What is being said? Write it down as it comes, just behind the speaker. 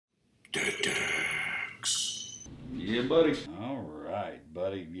Dedex. Yeah, buddy. All right,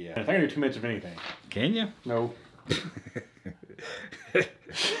 buddy. Yeah. I think I do 2 minutes of anything. Can you? No.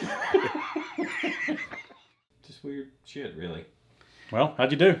 Just weird shit, really. Well,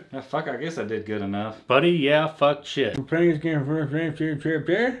 how'd you do? Oh, fuck, I guess I did good enough. Buddy, yeah, fuck shit. We're playing this game first, That's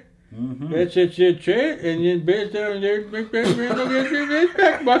it, and then best down there,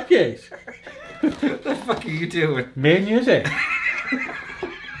 back my case. What the fuck are you doing? Man, you say.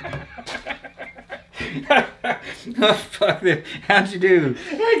 Oh, fuck that. How'd you do?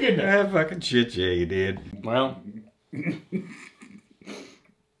 Hey, good enough. Ah, fucking shit, yeah, you did. Well.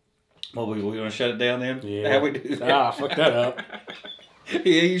 Well, we gonna shut it down then? Yeah. How we do that? Ah, fuck that up. Yeah,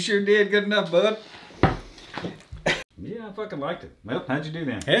 you sure did. Good enough, bud. Yeah, I fucking liked it. Well, how'd you do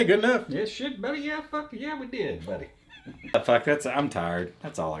then? Hey, good enough. Yeah, shit, buddy. Yeah, fuck. Yeah, we did, buddy. Fuck, I'm tired.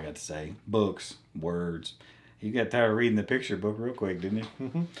 That's all I got to say. Books, words. You got tired of reading the picture book real quick, didn't you?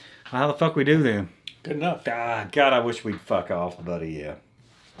 Mm-hmm. Well, how the fuck we do then? Good enough. God, I wish we'd fuck off, buddy. Yeah.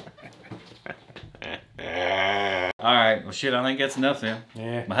 All right. Well, shit. I think that's enough then.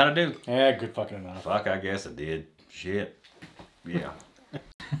 Yeah. Well, how'd I do? Yeah, good fucking enough. Fuck, I guess I did. Shit. Yeah.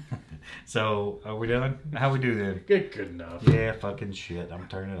 So, are we done? How we do then? Good enough. Yeah, fucking shit. I'm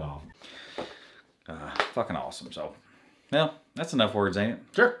turning it off. Fucking awesome. So, well, that's enough words, ain't it?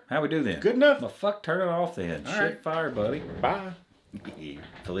 Sure. How we do then? Good enough. Well, fuck, turn it off then. All Shit, right. fire, buddy. Bye.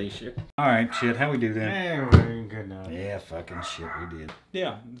 Felicia. All right, shit. How we do then? Yeah, we're good enough. Yeah, fucking shit, we did.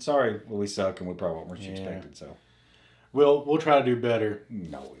 Yeah, sorry, well, we suck and we probably weren't expected. So, We'll try to do better.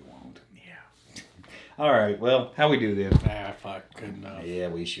 no, we won't. Yeah. All right. Well, how we do then? Ah, fuck. Good enough. Yeah,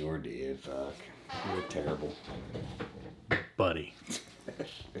 we sure did. Fuck, we're terrible. Buddy.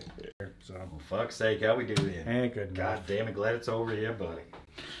 So. For fuck's sake, how we do then? Hey, good God enough. damn it, glad it's over, yeah, buddy.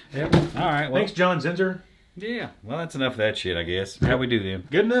 Yep. All right, well, Thanks, John Zinzer. yeah, well, that's enough of that shit, I guess. How we do then?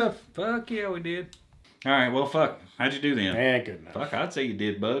 Good enough. Fuck yeah, we did. All right, well, fuck, how'd you do then? Yeah, good enough. Fuck, I'd say you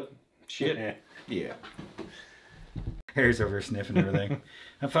did, bud. Shit. Yeah. Harry's over here sniffing everything.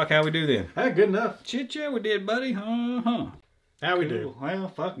 Fuck, how we do then? Hey, good enough. Shit, yeah, we did, buddy. Uh-huh. How we Cool. do? Well,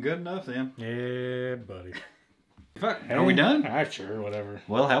 fuck, good enough then. Yeah, buddy. Fuck, are we done? Ah, sure, whatever.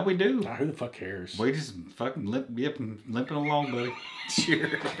 Well, how'd we do? Ah, who the fuck cares? We just fucking limping along, buddy. Sure.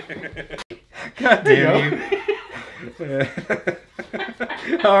 God damn you.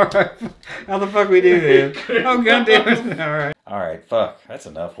 All right. How the fuck we do then? Oh, god damn it. All right. All right, fuck. That's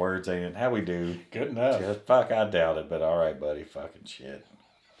enough words, ain't it? How we do? Good enough. Just fuck, I doubt it, but all right, buddy. Fucking shit.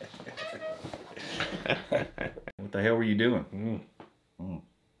 What the hell were you doing?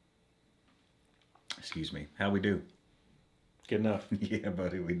 Excuse me. How we do? Good enough. Yeah,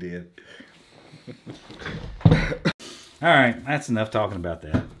 buddy, we did. All right, that's enough talking about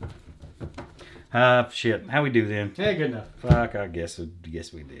that. Shit. How we do then? Yeah, good enough. Fuck, I guess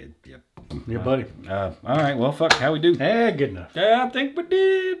we did. Yep. Yeah, buddy. All right, well, fuck, how we do? Yeah, good enough. Yeah, I think we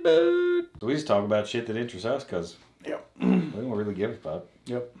did, bud. So we just talk about shit that interests us, because Yep. we don't really give a fuck.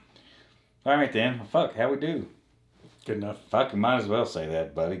 Yep. All right, then. Well, fuck, how we do? Good enough. Fuck, you might as well say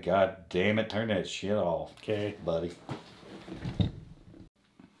that, buddy. God damn it, turn that shit off, Okay. buddy.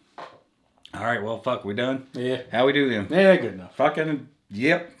 All right, well, fuck, we done? Yeah. How we do then? Yeah, good enough. Fucking,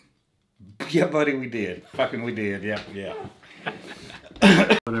 yep. Yeah, buddy, we did. Fucking we did, yep, yeah.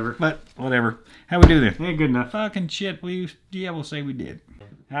 Whatever. But, whatever. How we do then? Yeah, good enough. Fucking shit, we'll say we did.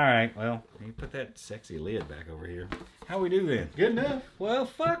 All right, well, you put that sexy lid back over here. How we do then? Good enough. Well,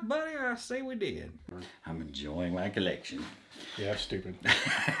 fuck, buddy, I say we did. I'm enjoying my collection. Yeah, stupid.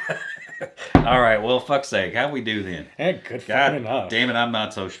 All right, well, fuck's sake, how we do then? Yeah, good God fucking enough. damn it, I'm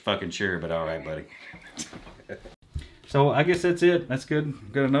not so fucking sure, but all right, buddy. So I guess that's it. That's good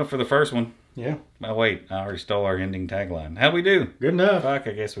enough for the first one. Yeah. Oh, wait, I already stole our ending tagline. How we do? Good enough. Fuck,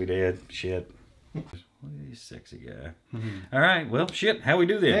 I guess we did. Shit. What are you, sexy guy? All right, well, shit, how we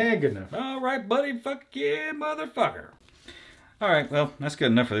do then? Yeah, good enough. All right, buddy, fuck yeah, motherfucker. All right, well, that's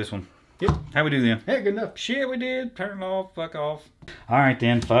good enough for this one. Yep. How we do then? Yeah, good enough. Shit, we did. Turn it off, fuck off. All right,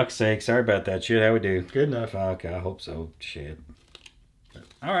 then, fuck's sake. Sorry about that shit. How we do? Good enough. Fuck, I hope so. Shit.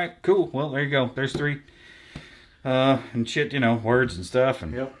 All right, cool. Well, there you go. There's 3. And shit, you know, words and stuff.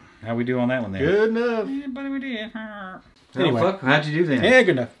 And Yep. how we do on that one then? Good enough. Yeah, buddy, we did. Anyway. Fuck, how'd you do then? Yeah,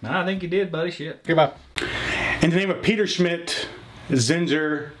 good enough. I think you did, buddy. Shit. Goodbye. In the name of Peter Schmidt,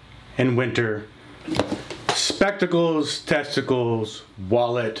 Zinzer, and Winter, spectacles, testicles,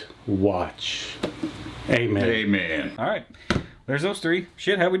 wallet, watch. Amen. Amen. All right. There's those 3.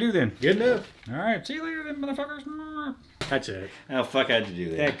 Shit, how we do then? Good enough. All right. See you later then, motherfuckers. That's it. Oh, fuck, how'd you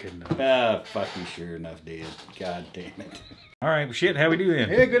do that? Yeah, good enough. Ah, fuck, you sure enough did. God damn it. All right, well, shit, how we do then?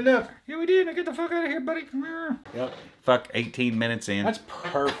 Yeah, good enough. Yeah, we did. Now get the fuck out of here, buddy. Come here. Yep. Fuck, 18 minutes in. That's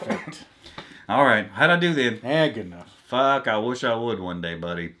perfect. All right, how'd I do then? Yeah, good enough. Fuck, I wish I would one day,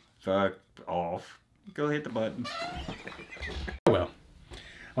 buddy. Fuck off. Go hit the button.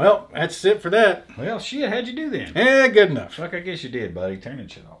 Well, that's it for that. Well, shit, how'd you do then? Yeah, good enough. Fuck, I guess you did, buddy. Turn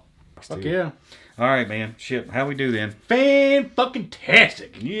that shit off. Fuck yeah. All right, man. Shit, how we do then?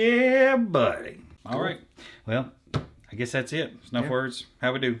 Fan-fucking-tastic. Yeah, buddy. All Cool. right. Well, I guess that's it. It's enough words.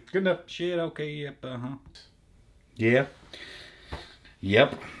 How we do? Good enough. Shit, okay, yep, uh-huh. Yeah.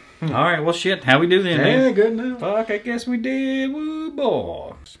 Yep. All right, well, shit, how we do then, man? Yeah, good enough. Fuck, I guess we did. Woo,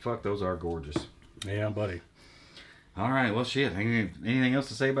 boy. Fuck, those are gorgeous. Yeah, buddy. All right, well, shit. Anything else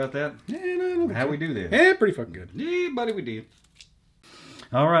to say about that? Yeah, no, How we do then? Yeah, pretty fucking good. Yeah, buddy, we did.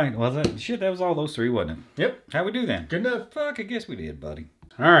 All right, well, that was all those three, wasn't it? Yep. How we do then? Good enough. Fuck, I guess we did, buddy.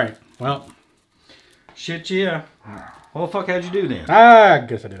 All right. Well, Shit, yeah. Well, fuck, how'd you do then? I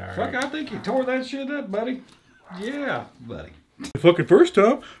guess I did all right. Fuck, I think you tore that shit up, buddy. Yeah, buddy. The fucking first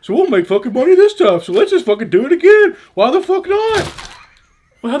time, so we'll make fucking money this time. So let's just fucking do it again. Why the fuck not?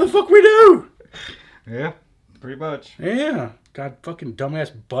 Well, how the fuck we do? Yeah, pretty much. Yeah. God fucking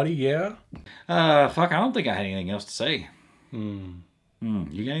dumbass buddy, yeah. Fuck, I don't think I had anything else to say. You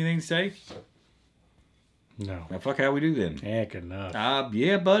got anything to say? No. Now, fuck, how we do then? Yeah, good enough.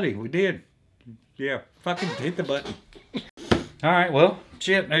 Yeah, buddy, we did. Yeah, fucking hit the button. All right, well,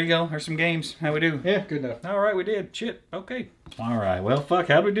 shit, there you go. There's some games. How we do? Yeah, good enough. All right, we did. Shit, okay. All right, well, fuck,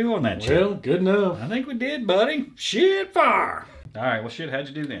 how'd we do on that shit? Well, good enough. I think we did, buddy. Shit, fire. All right, well, shit, how'd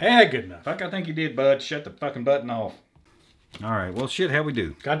you do then? Yeah, good enough. Fuck, I think you did, bud. Shut the fucking button off. All right, well, shit, how we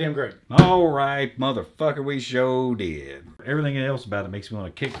do? Goddamn great. All right, motherfucker, we sure did. Everything else about it makes me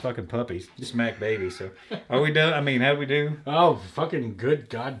want to kick fucking puppies, smack babies. So, are we done? I mean, how'd we do? Oh, fucking good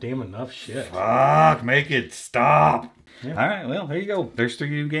goddamn enough shit. Fuck, make it stop. Yeah. All right, well, there you go. There's 3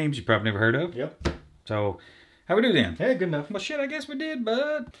 new games you probably never heard of. Yep. So, how we do then? Yeah, good enough. Well, shit, I guess we did,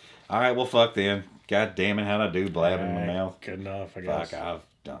 bud. All right, well, fuck then. God damn it, how'd I do blabbing in my mouth? Good enough, I guess. Fuck,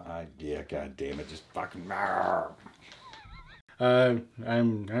 yeah, god damn it, just fucking.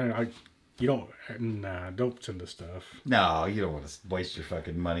 You don't, don't send us stuff. No, you don't want to waste your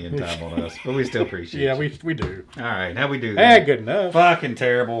fucking money and time on us, but we still appreciate Yeah, you. we do. All right, how we do Yeah, that? good enough. Fucking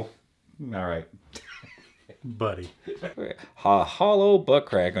terrible. All right. Buddy. Hollow butt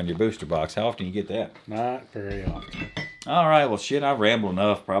crack on your booster box. How often you get that? Not very often. All right, well, shit, I've rambled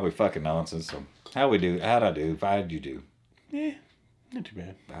enough. Probably fucking nonsense. So, how'd I do? How'd you do? Yeah, not too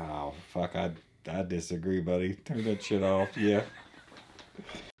bad. Oh, fuck, I disagree, buddy. Turn that shit off. Yeah.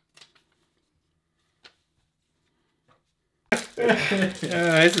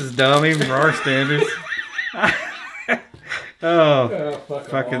 This is dumb, even for our standards.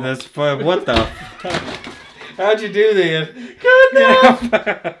 Fucking that's fun. What the? How'd you do then? Good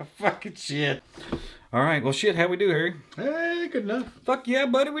enough. Fucking shit. All right, well, shit, how we do, Harry? Hey, good enough. Fuck yeah,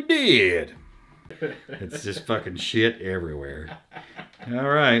 buddy, we did. It's just fucking shit everywhere. All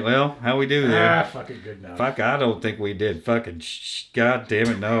right, well, how we do then? Fucking good enough. Fuck, I don't think we did. Fucking god damn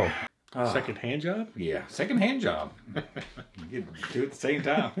it, no. Second hand job? Yeah, second hand job. You do it at the same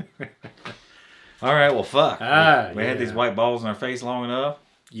time. All right, well, fuck. We had these white balls in our face long enough.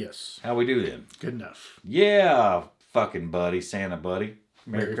 Yes. How we do then? Good enough. Yeah, fucking buddy, Santa buddy.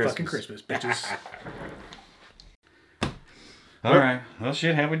 Merry fucking Christmas, bitches. All right, well,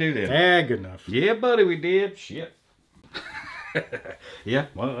 shit, how we do then? Yeah, good enough. Yeah, buddy, we did. Shit. Yeah,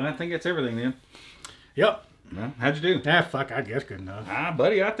 well, I think that's everything then. Yep. Well, how'd you do? Ah, fuck, I guess good enough.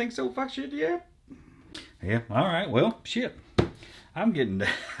 Buddy, I think so. Fuck shit, yeah. Yeah, all right, well, shit. I'm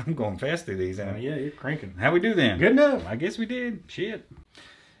going fast through these. Yeah, you're cranking. How we do then? Good enough. I guess we did. Shit.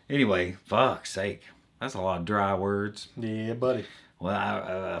 Anyway, fuck's sake. That's a lot of dry words. Yeah, buddy.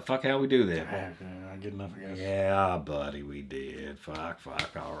 Well, fuck how we do then? Good enough, I guess. Yeah, buddy, we did. Fuck,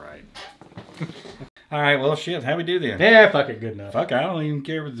 all right. All right, well, shit, how we do then? Yeah, fuck it, good enough. Fuck, I don't even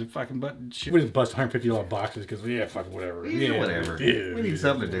care with the fucking button shit. We just bust $150 boxes because, yeah, fuck whatever. Yeah, whatever. Yeah, we need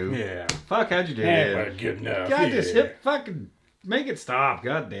something to do. Yeah. Fuck, how'd you do Yeah, that? but good enough. God, just hit fucking, make it stop.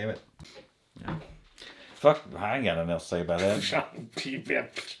 God damn it. Yeah. Fuck, I ain't got nothing else to say about that.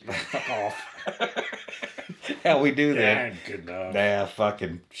 Fuck off. How we do that? Yeah, good enough. Nah,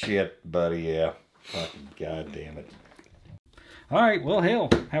 fucking shit, buddy, yeah. Fucking god damn it. All right, well, hell,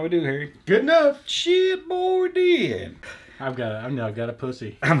 how we do, Harry? Good enough. Shit, boy, we did. I've now got a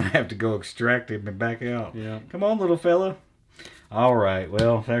pussy. I'm gonna have to go extract him and back out. Yeah. Come on, little fella. All right,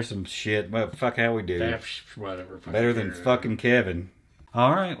 well, there's some shit. Well, fuck how we do. Whatever. Better than fucking Kevin.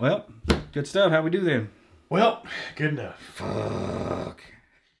 All right, well, good stuff. How we do then? Well, good enough. Fuck.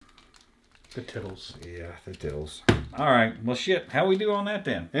 The tittles. Yeah, the tittles. All right. Well, shit. How we do on that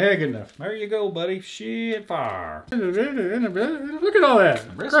then? Yeah, good enough. There you go, buddy. Shit fire. Look at all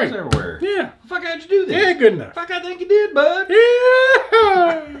that. Bristles everywhere. Yeah. Fuck, how'd you do that? Yeah, good enough. Fuck, I think you did, bud.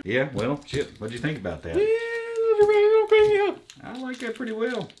 Yeah. Yeah, well, shit. What'd you think about that? I like that pretty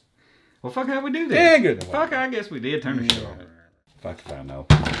well. Well, fuck, how'd we do that? Yeah, good enough. Fuck, I guess we did turn the shit off. Fuck if I know.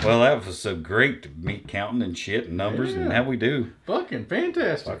 Well, that was so great to meet counting and shit and numbers and how we do. Fucking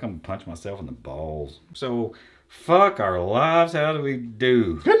fantastic. Fuck, I'm gonna punch myself in the balls. So, fuck our lives. How do we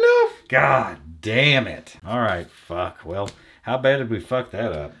do? Good enough. God damn it. All right, fuck. Well, how bad did we fuck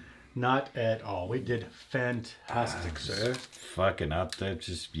that up? Not at all. We did fantastic, sir. Fucking up. That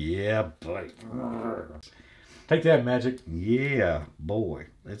just, yeah, buddy. Take that, Magic. Yeah, boy.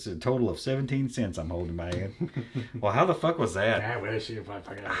 It's a total of 17 cents I'm holding in my hand. Well, how the fuck was that? Ah, well, see if I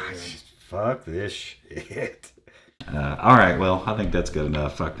fucking Fuck this shit. All right, well, I think that's good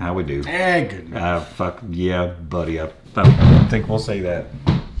enough. Fuck, how we do? Ah, good enough. Fuck, yeah, buddy. I think we'll say that.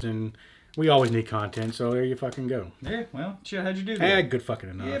 And we always need content, so there you fucking go. Yeah, well, shit, how'd you do Ah, that? good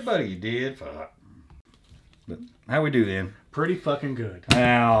fucking enough. Yeah, buddy, you did. Fuck. But how we do then? Pretty fucking good.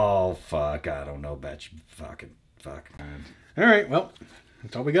 Oh, fuck, I don't know about you. Fucking fuck. All right, well,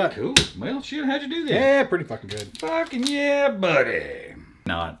 that's all we got. Cool. Well, shit, how'd you do that? Yeah, pretty fucking good. Fucking yeah, buddy.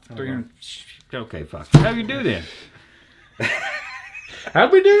 Not 300. Okay, fuck. How you do then?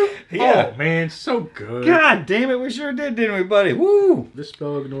 How'd we do? Yeah. Oh, man, so good. God damn it, we sure did, didn't we, buddy? Woo! This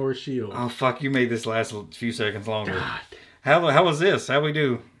spell ignores shield. Oh, fuck, you made this last a few seconds longer. God. How was this? How we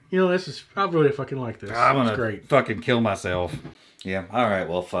do? You know, I really fucking like this. I'm It's gonna great. fucking kill myself. Yeah, all right,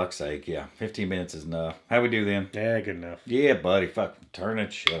 well, fuck's sake, yeah. 15 minutes is enough. How we do then? Yeah, good enough. Yeah, buddy, fuck, turn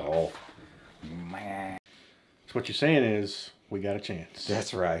that shit off. Man. So what you're saying is, we got a chance.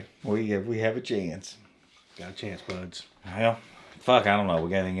 That's right. We have a chance. Got a chance, buds. Well, fuck, I don't know. We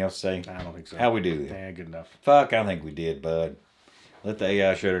got anything else to say? I don't think so. How we do then? Yeah, good enough. Fuck, I think we did, bud. Let the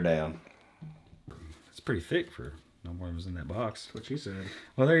AI shut her down. It's pretty thick for no more than was in that box. That's what she said.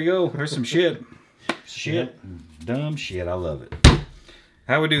 Well, there you go. There's some shit. Shit. Dumb shit. I love it.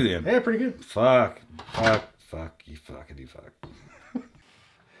 How we do then? Yeah, pretty good. Fuck. You fuckity fuck.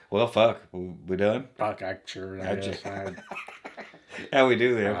 Well, fuck. We done? Fuck, I sure. I guess How we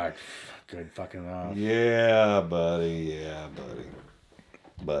do then? good fucking enough. Yeah, buddy. Yeah,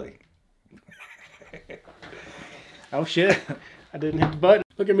 buddy. Oh shit! I didn't hit the button.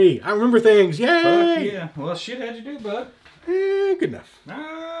 Look at me. I remember things. Yay! Fuck yeah. Well, shit, how'd you do, bud? Yeah, good enough.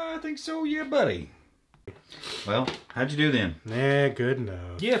 I think so, yeah, buddy. Well, how'd you do then? Yeah, good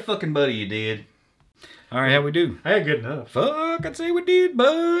enough. Yeah, fucking buddy, you did. All right, how we do? Yeah, good enough. Fuck, I'd say we did,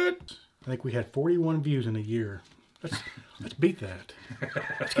 bud. I think we had 41 views in a year. Let's beat that.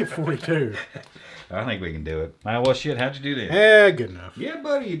 Let's get 42. I think we can do it. Well, shit, how'd you do that? Yeah, good enough. Yeah,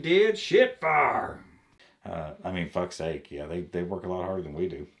 buddy, you did. Shit fire. I mean, fuck's sake. Yeah, they work a lot harder than we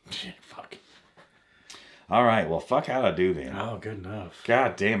do. Shit, fuck. All right, well, fuck, how'd I do then? Oh, good enough.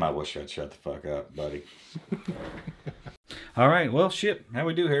 God damn, I wish I'd shut the fuck up, buddy. All right, well, shit, how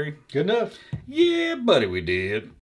we do, Harry? Good enough. Yeah, buddy, we did.